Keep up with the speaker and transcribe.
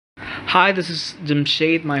Hi, this is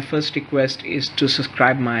Jamshed. My first request is to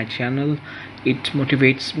subscribe my channel. It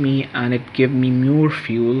motivates me and it gives me more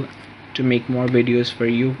fuel to make more videos for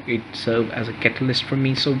you. It serves as a catalyst for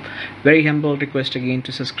me. So very humble request again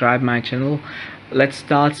to subscribe my channel. Let's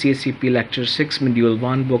start CSCP Lecture 6, Module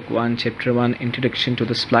 1, Book 1, Chapter 1, Introduction to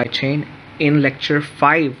the Supply Chain. In Lecture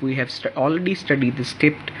 5, we have already studied the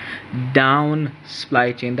stepped down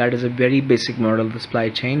supply chain. That is a very basic model of the supply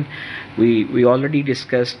chain. We already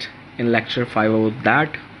discussed in Lecture 5 about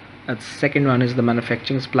that. The second one is the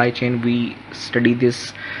manufacturing supply chain. We study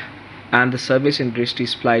this and the service industry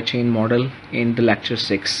supply chain model in the Lecture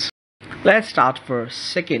 6. Let's start first.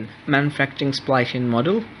 Second, manufacturing supply chain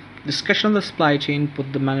model. Discussion of the supply chain.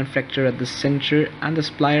 Put the manufacturer at the center and the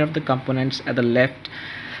supplier of the components at the left.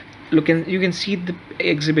 You can see the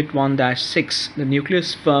exhibit 1-6. The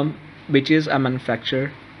nucleus firm, which is a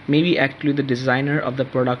manufacturer, maybe actually the designer of the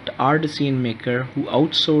product or decision maker who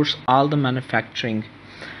outsource all the manufacturing.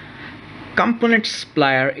 Component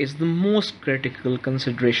supplier is the most critical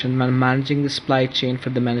consideration when managing the supply chain for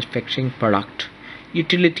the manufacturing product.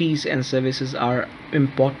 Utilities and services are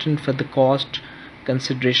important for the cost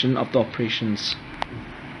consideration of the operations.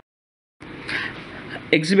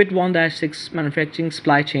 Exhibit 1-6, manufacturing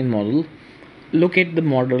supply chain model. Look at the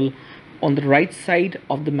model. On the right side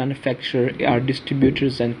of the manufacturer are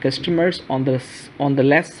distributors and customers. On the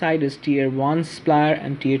left side is tier 1 supplier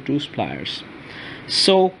and tier 2 suppliers.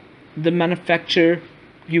 So the manufacturer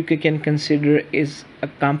you can consider is a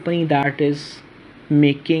company that is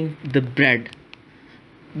making the bread,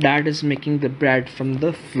 from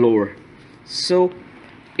the floor. So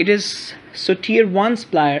tier 1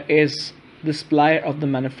 supplier is the supplier of the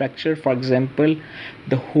manufacturer. For example,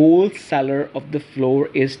 the wholesaler of the floor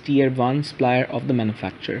is tier 1 supplier of the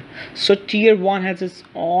manufacturer. So tier 1 has its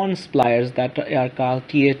own suppliers that are called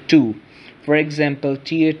tier 2. For example,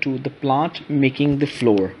 tier 2, the plant making the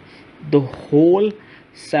floor. The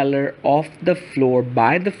wholesaler of the floor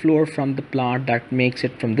buy the floor from the plant that makes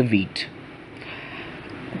it from the wheat.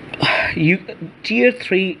 Tier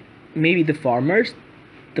 3 maybe the farmers.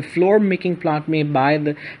 The floor making plant may buy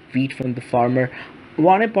the wheat from the farmer.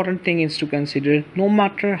 One important thing is to consider, no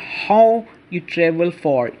matter how you travel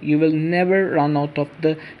far, you will never run out of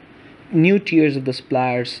the new tiers of the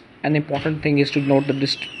suppliers. An important thing is to note the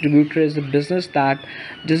distributor is a business that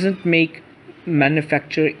doesn't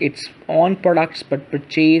manufacture its own products but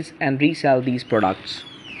purchase and resell these products.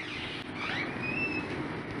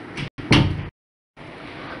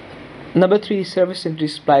 Number 3, service industry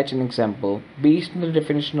supply chain example. Based on the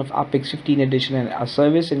definition of Apex 15 edition, and a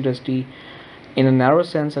service industry in a narrow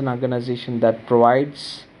sense an organization that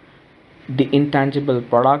provides the intangible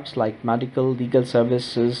products like medical, legal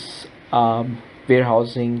services,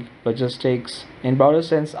 warehousing, logistics. In broader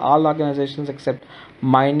sense, all organizations except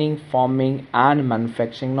mining, farming and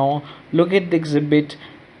manufacturing. Now look at the exhibit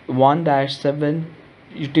 1-7,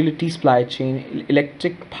 utility supply chain.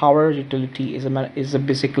 Electric power utility is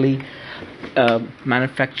basically a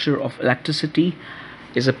manufacturer of electricity,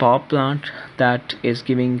 is a power plant that is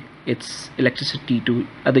giving its electricity to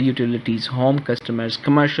other utilities, home customers,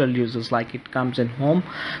 commercial users, like it comes in home.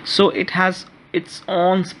 So it has its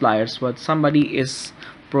own suppliers, but somebody is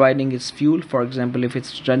providing its fuel. For example, if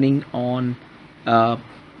it's running on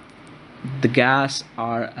the gas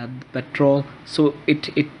or the petrol, so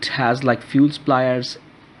it has like fuel suppliers,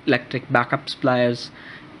 electric backup suppliers,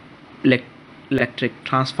 electric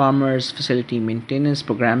transformers, facility maintenance,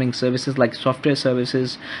 programming services like software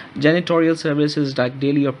services, janitorial services like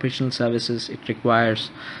daily operational services it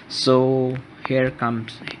requires. So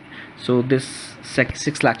this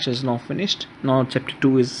 6 lecture is now finished. Now chapter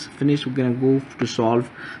 2 is finished. We're gonna go to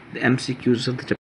solve the MCQs of the chapter.